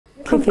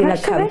I feel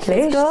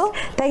accomplished. Girl.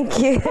 Thank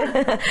you.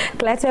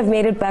 Glad to have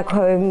made it back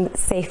home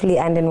safely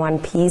and in one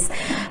piece.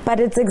 But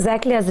it's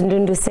exactly as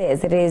Ndundu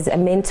says, it is a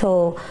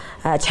mental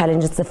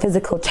challenge, it's a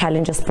physical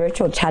challenge, a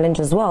spiritual challenge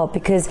as well,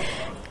 because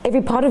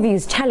every part of you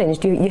is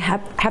challenged. You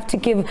have to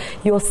give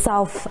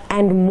yourself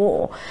and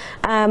more.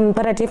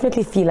 But I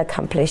definitely feel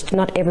accomplished.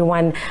 Not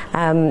everyone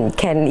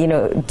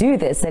can, do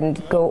this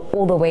and go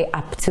all the way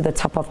up to the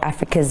top of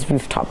Africa's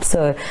rooftop.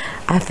 So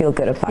I feel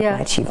good about my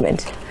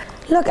achievement.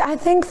 Look, I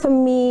think for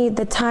me,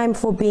 the time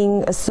for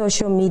being a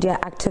social media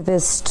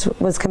activist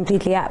was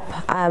completely up.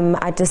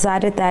 I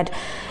decided that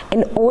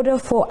in order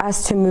for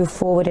us to move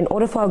forward, in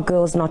order for our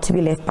girls not to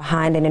be left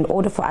behind, and in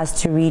order for us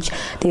to reach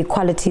the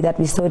equality that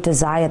we so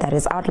desire, that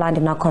is outlined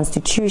in our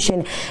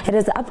constitution, it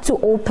is up to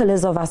all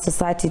pillars of our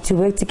society to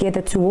work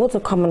together towards a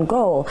common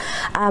goal.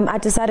 I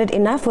decided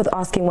enough with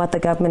asking what the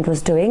government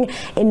was doing,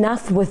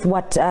 enough with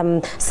what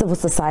civil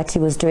society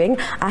was doing.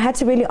 I had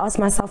to really ask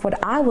myself what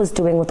I was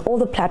doing with all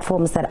the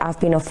platforms that I've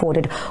been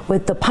afforded,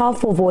 with the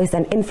powerful voice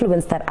and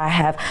influence that I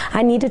have.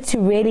 I needed to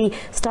really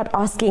start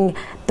asking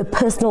the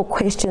personal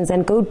questions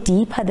and go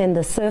deeper than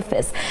the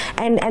surface,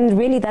 and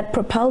really that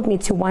propelled me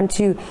to want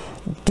to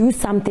do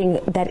something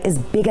that is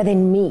bigger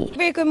than me.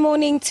 Very good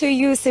morning to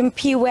you,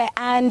 Simpiwe,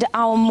 and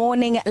our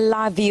morning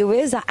live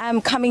viewers. I am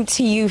coming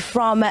to you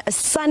from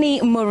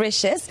sunny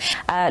Mauritius.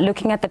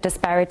 Looking at the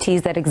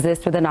disparities that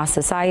exist within our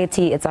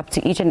society, it's up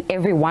to each and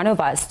every one of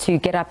us to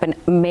get up and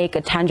make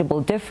a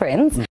tangible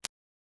difference.